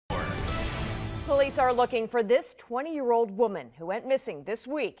Police are looking for this 20-year-old woman who went missing this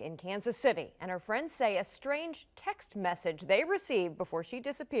week in Kansas City, and her friends say a strange text message they received before she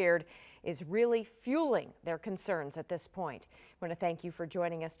disappeared is really fueling their concerns at this point. I want to thank you for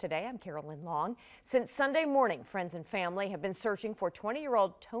joining us today. I'm Carolyn Long. Since Sunday morning, friends and family have been searching for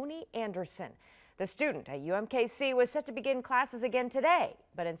 20-year-old Toni Anderson. The student at UMKC was set to begin classes again today,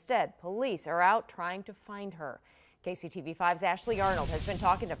 but instead, police are out trying to find her. KCTV5's Ashley Arnold has been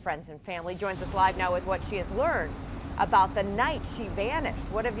talking to friends and family, joins us live now with what she has learned about the night she vanished.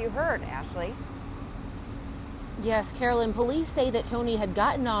 What have you heard, Ashley? Yes, Carolyn, police say that Toni had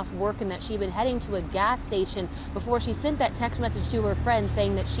gotten off work and that she had been heading to a gas station before she sent that text message to her friend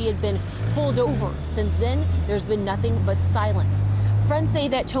saying that she had been pulled over. Since then, there's been nothing but silence. Friends say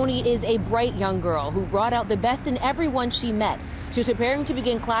that Toni is a bright young girl who brought out the best in everyone she met. She's preparing to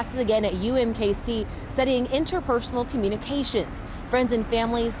begin classes again at UMKC, studying interpersonal communications. Friends and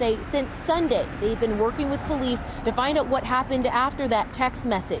family say since Sunday, they've been working with police to find out what happened after that text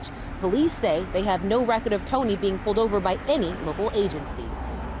message. Police say they have no record of Toni being pulled over by any local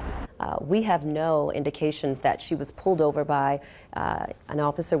agencies. We have no indications that she was pulled over by an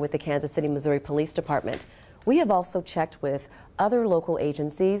officer with the Kansas City, Missouri Police Department. We have also checked with other local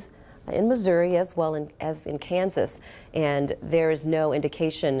agencies in Missouri as well as in Kansas, and there is no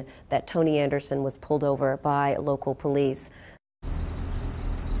indication that Toni Anderson was pulled over by local police.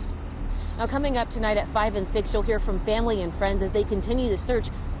 Now, coming up tonight at 5 and 6, you'll hear from family and friends as they continue the search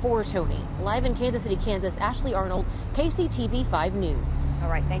for Toni. Live in Kansas City, Kansas, Ashley Arnold, KCTV 5 News. All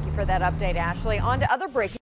right, thank you for that update, Ashley. On to other breaking